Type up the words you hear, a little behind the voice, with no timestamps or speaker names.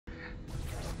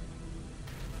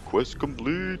Quest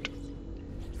complete.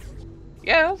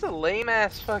 Yeah, that was a lame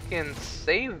ass fucking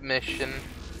save mission.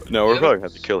 No, we're probably gonna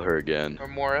have to kill her again. Or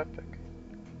more epic.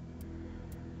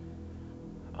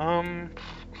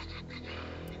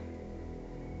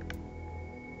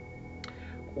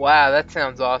 Wow, that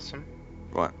sounds awesome.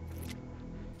 What?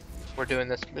 We're doing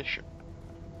this mission.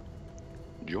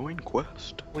 Join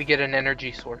quest. We get an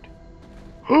energy sword.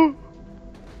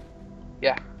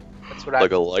 Yeah, that's what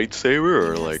Like a lightsaber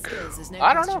or like?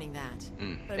 I don't know.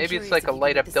 Maybe it's like a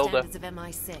light up dildo. Oh,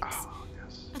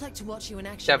 yes. I'd like to watch you in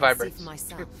action. That vibrates. For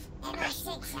myself.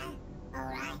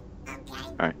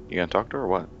 Alright, you gonna talk to her or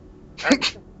what?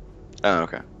 Oh,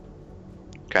 okay.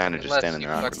 Kinda just Unless standing you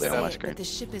there fucked awkwardly it on up. my But screen. the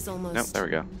ship is almost Nope, there we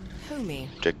go. homey.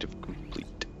 Objective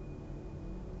complete.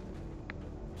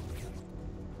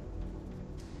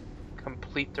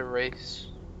 Complete the race.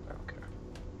 Okay.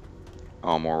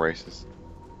 Oh, more races.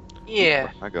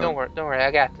 Yeah. I got Don't it. worry.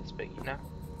 I got this, big. You know.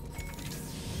 What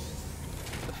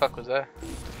the fuck was that?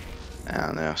 I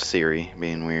don't know, Siri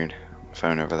being weird.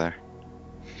 Phone over there.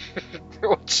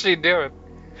 What's she doing?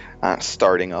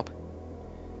 Starting up.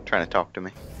 Trying to talk to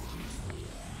me.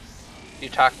 You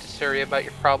talk to Siri about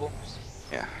your problems?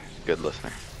 Yeah, good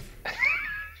listener.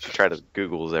 She tries to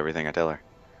Googles everything I tell her.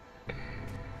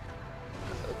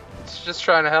 It's just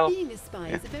trying to help. Being a spy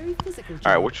is a very physical job.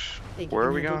 Alright, where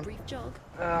are we Thinking of a going? brief jog.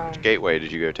 Which gateway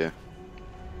did you go to?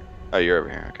 Oh, you're over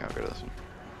here. Okay, I'll go to this one.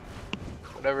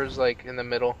 Whatever's like in the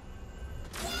middle.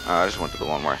 I just went to the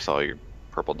one where I saw your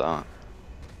purple dot.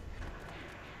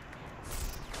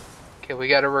 Okay, we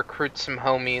gotta recruit some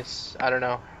homies. I don't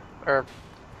know. Or,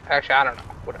 actually, I don't know.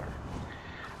 Whatever.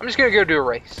 I'm just gonna go do a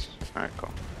race. Alright, cool.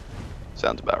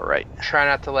 Sounds about right. Try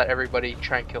not to let everybody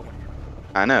try and kill me.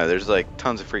 I know, there's like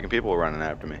tons of freaking people running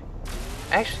after me.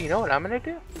 Actually, you know what I'm gonna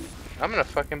do? I'm gonna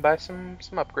fucking buy some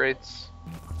upgrades.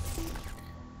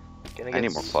 I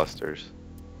need more clusters.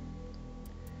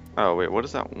 Oh, wait, what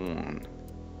is that one?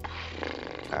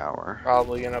 Power.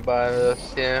 Probably gonna buy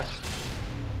this, yeah.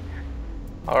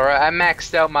 Alright, I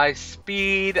maxed out my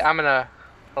speed. I'm gonna...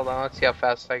 Hold on, let's see how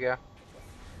fast I go.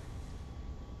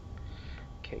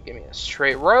 Okay, give me a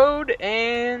straight road,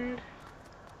 and...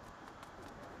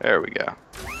 There we go.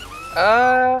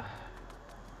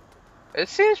 It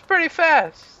seems pretty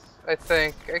fast, I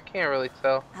think. I can't really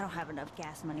tell. I don't have enough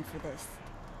gas money for this.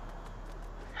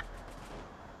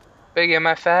 Big, am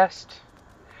I fast?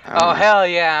 Oh, hell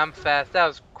yeah, I'm fast. That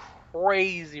was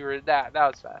crazy. That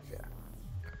was fast, yeah.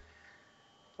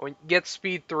 Get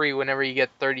speed 3 whenever you get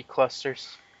 30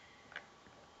 clusters.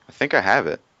 I think I have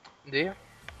it. Do you?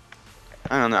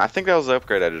 I don't know, I think that was the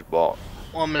upgrade I just bought.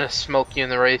 Well, I'm gonna smoke you in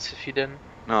the race if you didn't.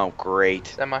 Oh,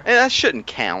 great. Am I? Hey, that shouldn't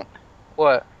count.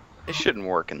 What? It shouldn't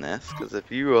work in this, because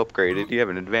if you upgraded, you have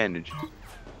an advantage.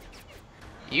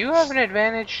 You have an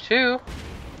advantage too.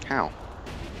 How?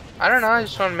 I don't know, I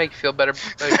just want to make you feel better.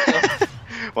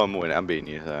 Well, I'm winning. I'm beating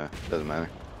you, so it doesn't matter.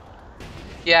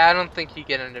 Yeah, I don't think you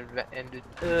get an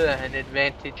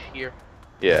advantage here.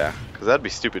 Yeah, because that'd be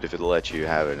stupid if it let you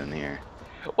have it in here.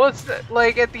 Well, it's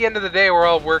like at the end of the day, we're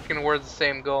all working towards the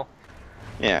same goal.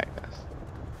 Yeah, I guess.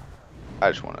 I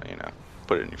just want to, you know,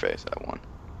 put it in your face, that one.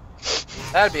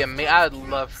 That'd be amazing. I would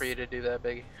love for you to do that,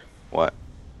 Biggie. What?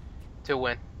 To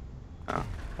win. Oh.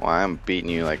 Well, I'm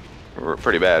beating you, like,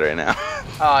 pretty bad right now.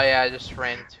 Oh, yeah, I just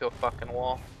ran into a fucking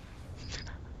wall.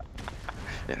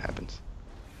 It happens.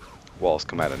 Walls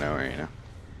come out of nowhere, you know.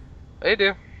 They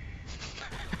do.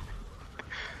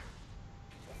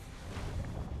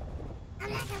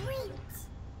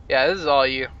 Yeah, this is all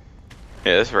you.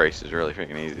 Yeah, this race is really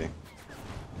freaking easy.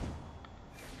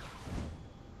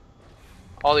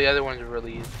 All the other ones are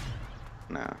really easy.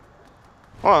 No.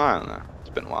 Well, I don't know. It's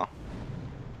been a while.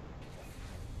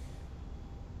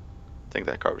 I think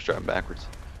that car was driving backwards.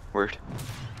 Weird.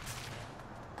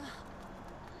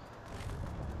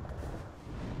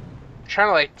 Trying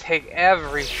to like take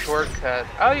every shortcut.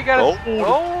 Oh, you got Gold.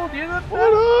 gold. You got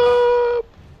What up?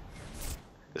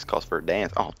 This calls for a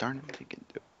dance. Oh, darn it. You can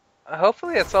do it.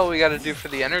 Hopefully that's all we got to do for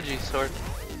the energy sword.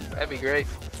 That'd be great.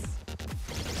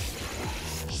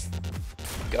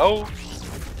 Go.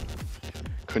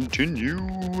 Continue.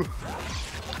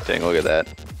 Dang, look at that.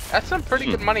 That's some pretty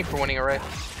good money for winning a race.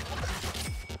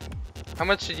 How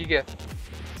much did you get?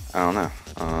 I don't know.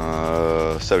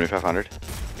 7,500.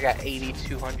 I got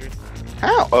 8,200.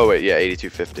 How? Oh wait, yeah,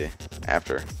 8,250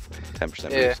 after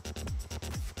 10% Yeah. boost.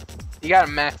 You gotta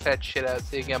max that shit out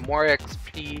so you get more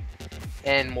XP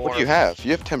and more. What do you have?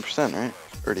 You have 10%, right?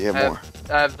 Or do you have more?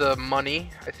 I have the money.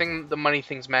 I think the money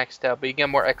thing's maxed out, but you get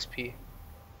more XP.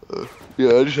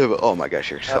 Yeah, I just have. Oh my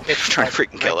gosh, you're It's trying to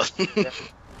freaking kill us. Yeah.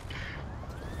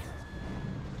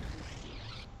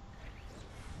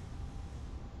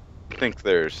 think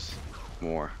there's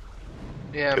more.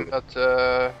 Yeah, I'm about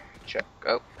to check.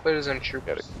 Oh, there's some troops.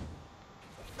 Got it.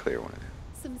 Clear one.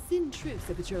 Some Sin troops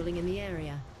are patrolling in the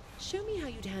area. Show me how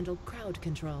you'd handle crowd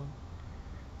control.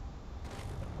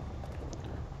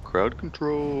 Crowd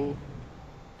control.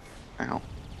 Ow.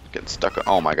 Getting stuck.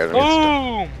 Oh my god. I'm getting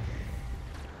stuck. Boom!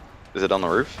 Is it on the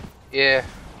roof? Yeah,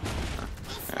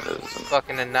 Yeah, it is.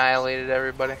 fucking annihilated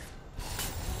everybody.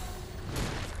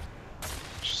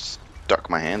 Just stuck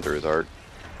my hand through his heart.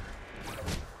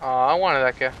 Oh, I wanted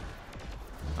that guy.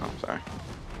 Oh, I'm sorry.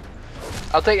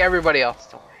 I'll take everybody else.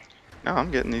 Don't worry. No, I'm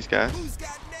getting these guys. Is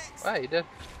Wow, you did.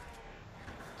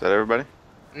 that everybody?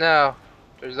 No,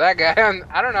 there's that guy.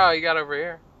 I don't know how you got over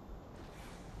here.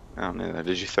 I don't know.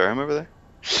 Did you throw him over there?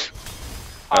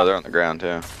 Oh, they're on the ground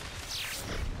too.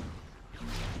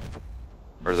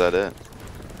 Or is that it?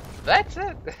 That's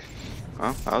it.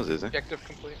 Oh, that was easy. Objective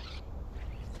complete.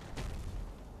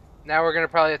 Now we're gonna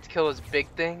probably have to kill those big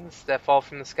things that fall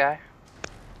from the sky.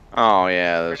 Oh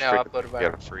yeah, those They're now freaking uploaded by-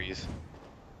 gotta freeze.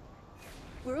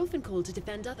 We're often called to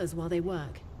defend others while they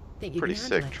work. Think you Pretty can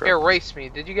handle sick it? truck. Here, race me.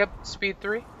 Did you get speed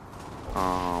 3?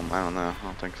 I don't know. I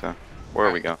don't think so. Where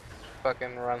are we going?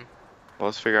 Fucking run. Well,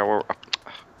 let's figure out where.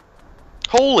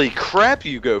 Holy crap!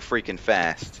 You go freaking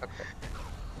fast. Okay.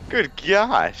 Good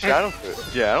gosh! I don't.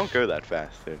 Yeah, I don't go that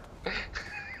fast, dude.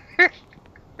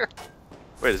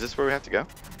 Wait, is this where we have to go?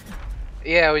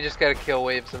 Yeah, we just gotta kill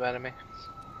waves of enemies.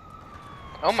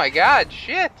 Oh my god,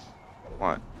 shit!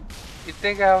 What? You'd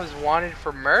think I was wanted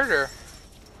for murder.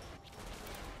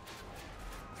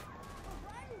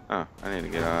 Oh, I need to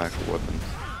get an actual weapon.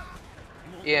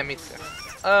 Yeah, me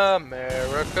too.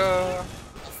 America.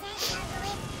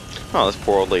 Oh, this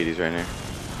poor old lady's right here.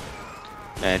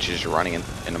 And she's just running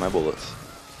into my bullets.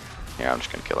 Yeah, I'm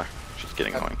just gonna kill her. She's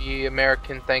getting annoying. Happy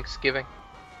American Thanksgiving.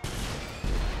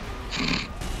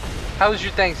 How was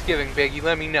your Thanksgiving, Biggie?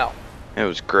 Let me know. It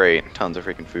was great. Tons of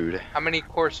freaking food. How many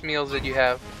course meals did you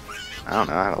have? I don't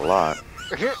know. I had a lot.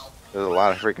 There's a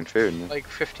lot of freaking food. Like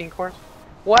 15 course?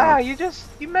 Wow, you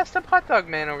messed up Hot Dog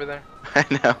Man over there. I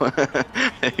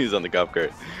know. He's on the golf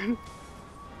cart.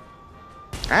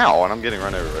 Ow! And I'm getting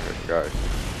run over by freaking cars.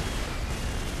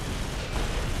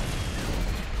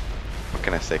 What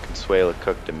can I say? Consuela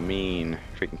cooked a mean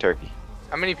freaking turkey.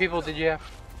 How many people did you have?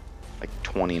 Like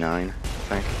 29, I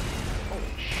think. Holy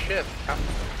shit.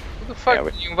 Who the fuck? Yeah,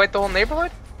 Did you invite the whole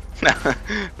neighborhood? My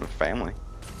family.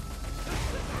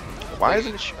 Why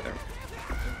isn't it shooting?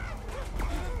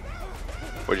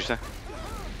 What'd you say?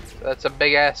 That's a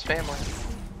big ass family.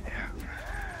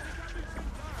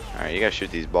 Alright, you gotta shoot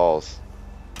these balls.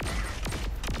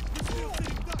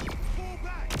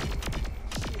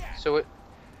 So it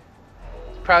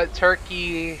probably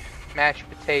turkey, mashed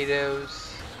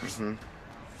potatoes,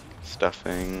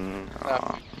 Stuffing.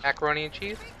 macaroni and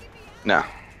cheese. No.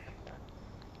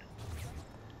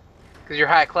 Because you're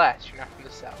high class, you're not from the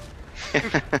south.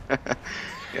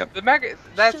 Yep.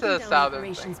 That's Shutting a down southern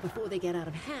operations thing. before they get out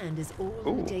of hand is all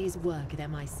Ooh. the day's work at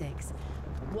MI6. Take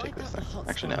Wipe this out the thing. hot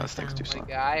Actually, no, spot this thing's I too found. slow.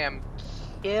 Like, I am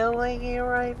killing it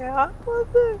right now. I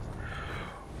love this.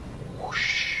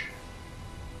 Whoosh.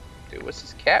 Dude, what's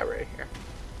this cat right here?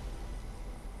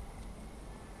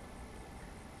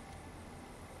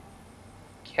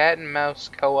 Cat and mouse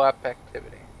co-op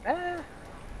activity.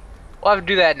 We'll have to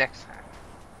do that next time.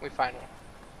 We find one.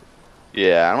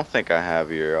 Yeah, I don't think I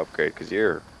have your upgrade because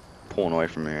you're pulling away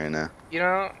from me right now. You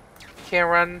know, you can't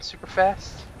run super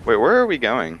fast. Wait, where are we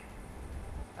going?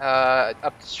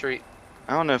 Up the street.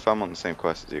 I don't know if I'm on the same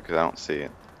quest as you because I don't see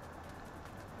it.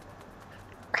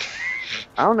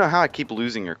 I don't know how I keep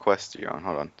losing your quest you're on.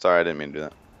 Hold on. Sorry, I didn't mean to do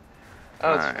that.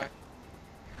 Oh, it's Alright. fine.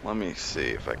 Let me see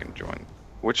if I can join.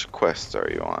 Which quests are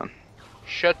you on?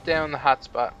 Shut down the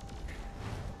hotspot.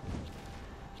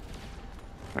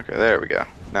 Okay, there we go.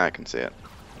 Now I can see it.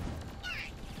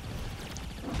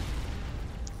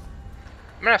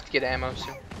 I'm gonna have to get ammo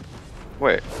soon.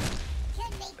 Wait.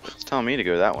 It's telling me to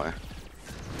go that way.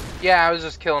 Yeah, I was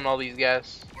just killing all these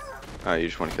guys. Oh, you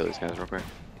just want to kill these guys real quick?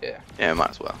 Yeah. Yeah,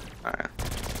 might as well. Alright.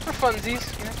 For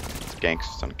funsies, you know? This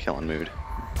gangster's on a killing mood.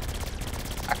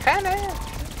 I kinda am.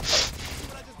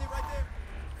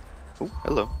 Oh,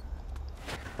 hello.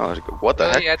 Oh, there's a good. What the Oh,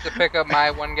 heck? you had to pick up my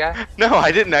one guy? No,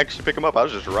 I didn't actually pick him up. I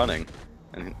was just running.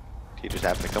 And he just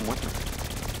happened to come with me.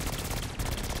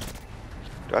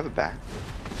 Do I have a bat?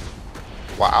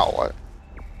 Wow, what?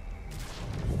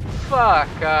 Fuck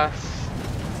us.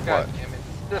 God What? damn it.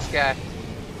 This guy.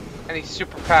 And he's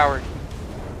super powered.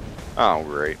 Oh,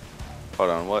 great.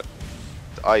 Hold on, what?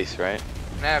 It's ice, right?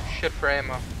 And I have shit for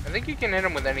ammo. I think you can hit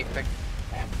him with anything.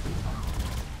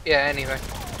 Yeah, anything.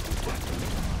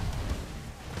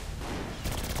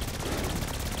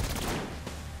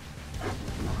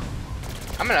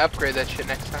 I'm gonna upgrade that shit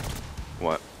next time.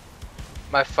 What?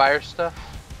 My fire stuff.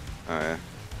 Oh yeah.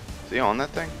 Is he on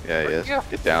that thing? Yeah, he is. Yeah.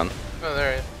 Get down. Oh,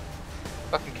 there he is.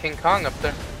 Fucking King Kong up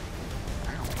there.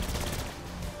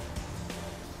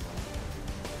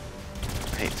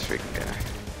 I hate this freaking guy.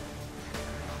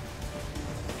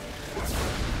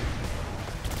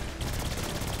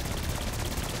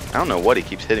 I don't know what he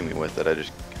keeps hitting me with that I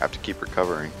just have to keep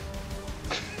recovering.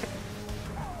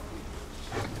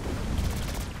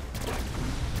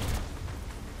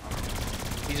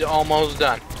 He's almost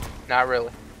done. Not really.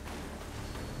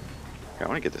 Okay, I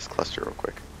want to get this cluster real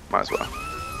quick. Might as well.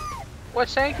 What,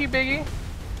 thank you, Biggie?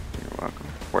 You're welcome.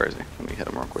 Where is he? Let me hit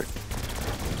him real quick.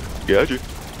 Gotcha.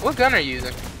 What gun are you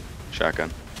using?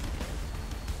 Shotgun.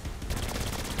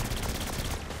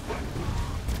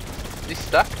 Is he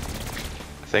stuck?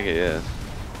 I think he is.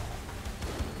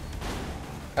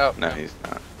 Oh, No, he's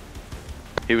not.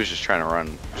 He was just trying to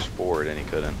run just forward and he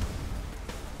couldn't.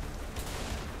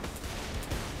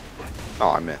 Oh,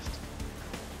 I missed.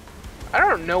 I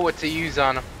don't know what to use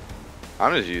on him.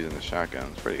 I'm just using the shotgun.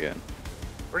 It's pretty good.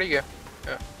 Where'd he go?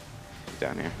 He's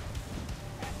down here.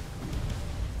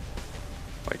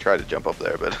 Well, he tried to jump up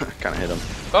there, but kind of hit him.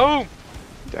 Boom!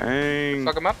 Dang.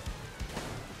 Fuck him up.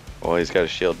 Well, he's got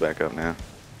his shield back up now.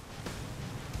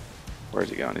 Where's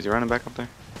he going? Is he running back up there?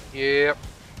 Yep.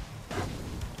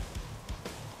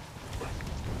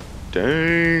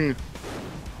 Dang.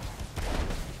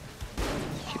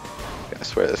 I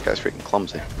swear this guy's freaking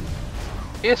clumsy.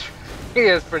 He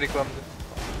is pretty clumsy.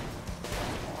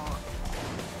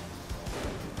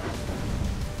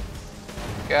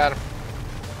 Got him.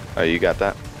 Oh, you got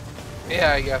that?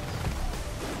 Yeah, I got him.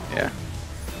 Yeah.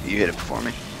 You hit it before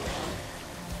me.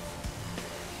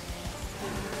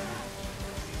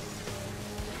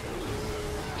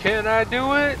 Can I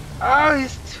do it? Oh,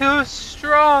 he's too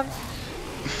strong.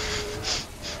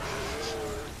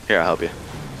 Here, I'll help you.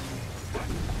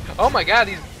 Oh my god,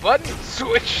 these button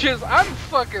switches. I'm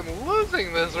fucking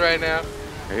losing this right now.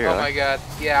 Here you Oh are. my god.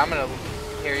 Yeah, I'm gonna...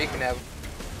 Here, you can have him.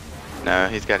 No,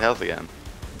 he's got health again.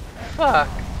 Fuck.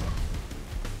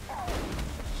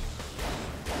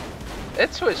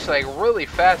 It switched like really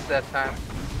fast that time.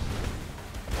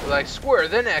 Like square,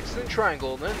 then X, then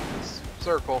triangle, then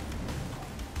circle.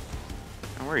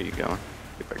 Now, where are you going?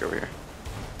 Get back over here.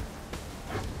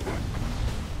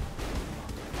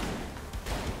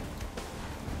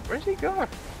 Where's he going?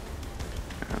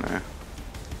 I don't know.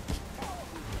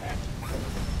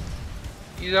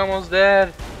 He's almost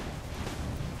dead.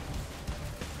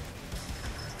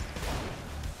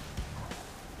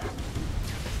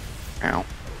 Ow.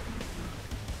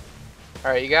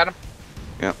 Alright, you got him?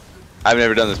 Yep. I've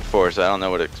never done this before, so I don't know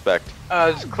what to expect.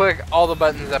 Just click all the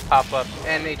buttons that pop up,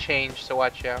 and they change, so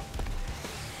watch out.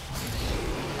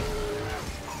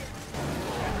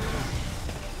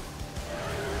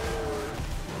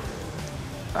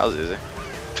 That was easy.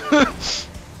 Yeah,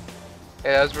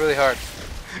 that was really hard.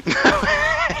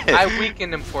 I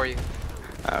weakened him for you.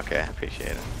 Okay, I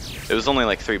appreciate it. It was only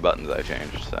like 3 buttons I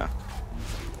changed, so.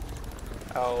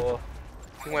 Oh,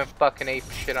 he went fucking ape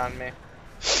shit on me.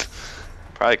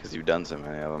 Probably because you've done so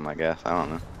many of them, I guess. I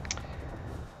don't know.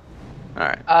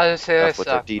 Alright. I'll just say Enough that with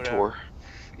the sucked, detour. whatever.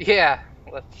 Yeah,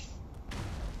 let's...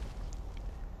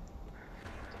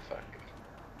 What the fuck?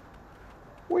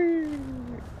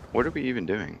 What are we even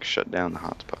doing? Shut down the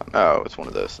hotspot. Oh, it's one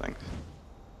of those things.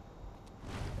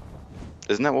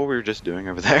 Isn't that what we were just doing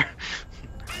over there?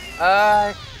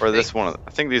 Or this one of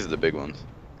I think these are the big ones.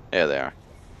 Yeah, they are.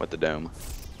 With the dome.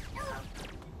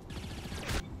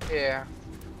 Yeah.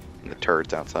 And the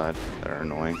turrets outside that are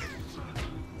annoying.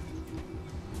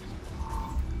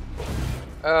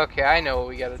 Okay, I know what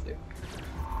we gotta do.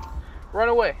 Run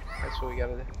away. That's what we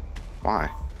gotta do. Why?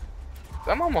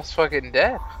 I'm almost fucking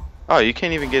dead. Oh, you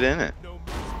can't even get in it.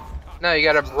 No, you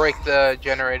gotta break the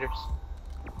generators.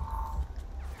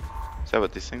 Is that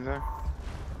what these things are?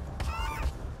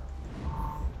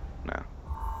 No.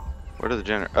 What are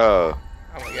the Oh,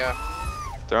 Oh my god.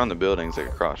 they're on the buildings like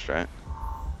across, right?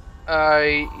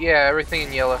 Yeah, everything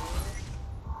in yellow.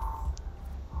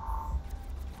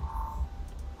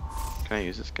 Can I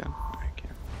use this gun? No, I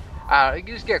can't.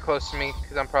 You just get close to me,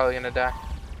 because I'm probably gonna die.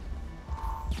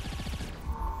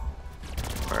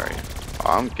 Where are you?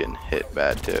 Oh, I'm getting hit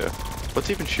bad too. What's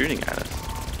even shooting at us?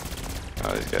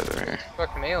 Oh, these guys are here.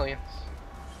 Fucking aliens.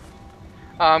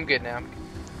 Oh, I'm good now.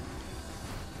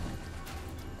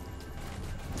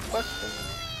 What?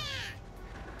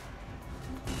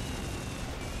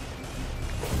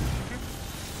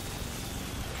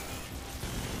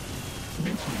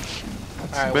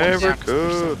 Alright, one's down.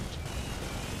 America!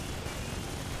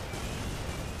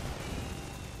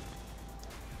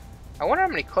 I wonder how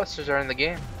many clusters are in the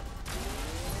game.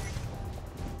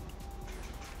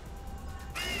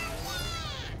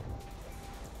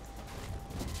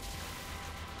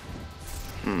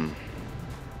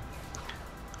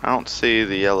 I don't see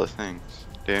the yellow things.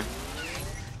 Do you?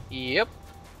 Yep.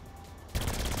 Is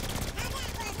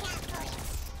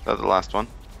that the last one?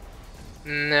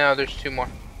 No, there's 2 more.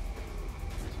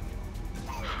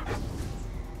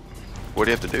 What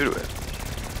do you have to do to it?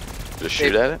 Just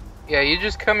shoot at it? Yeah, you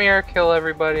just come here, kill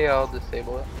everybody, I'll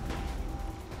disable it.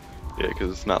 Yeah,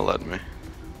 because it's not letting me.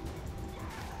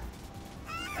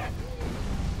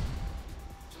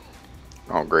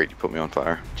 Oh great, you put me on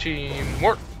fire.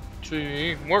 Teamwork.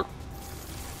 Teamwork.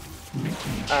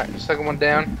 Alright, second one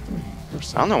down.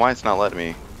 I don't know why it's not letting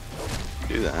me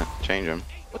do that. Change them.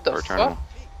 What the Or turn fuck? them.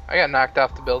 I got knocked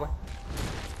off the building.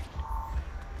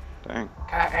 Dang.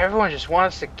 God, everyone just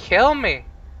wants to kill me.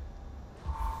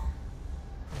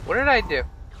 What did I do?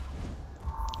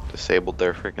 Disabled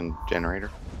their freaking generator.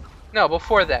 No,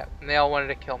 before that, and they all wanted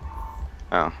to kill me.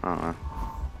 Oh, I don't know.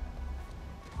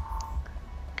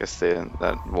 Guess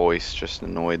that voice just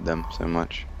annoyed them so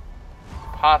much.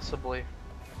 Possibly.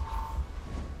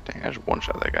 Dang, I just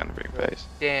one-shot that guy in the freaking face.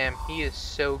 Damn, he is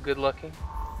so good looking.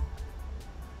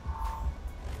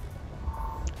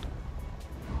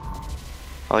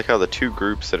 I like how the 2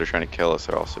 groups that are trying to kill us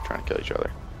are also trying to kill each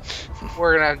other.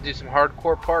 We're gonna have to do some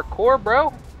hardcore parkour,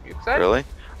 bro. You excited? Really?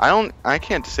 I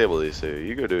can't disable these, so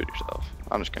you go do it yourself.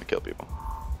 I'm just gonna kill people.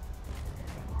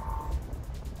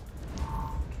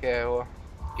 Okay, well,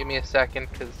 give me a second,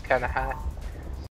 because it's kind of hot.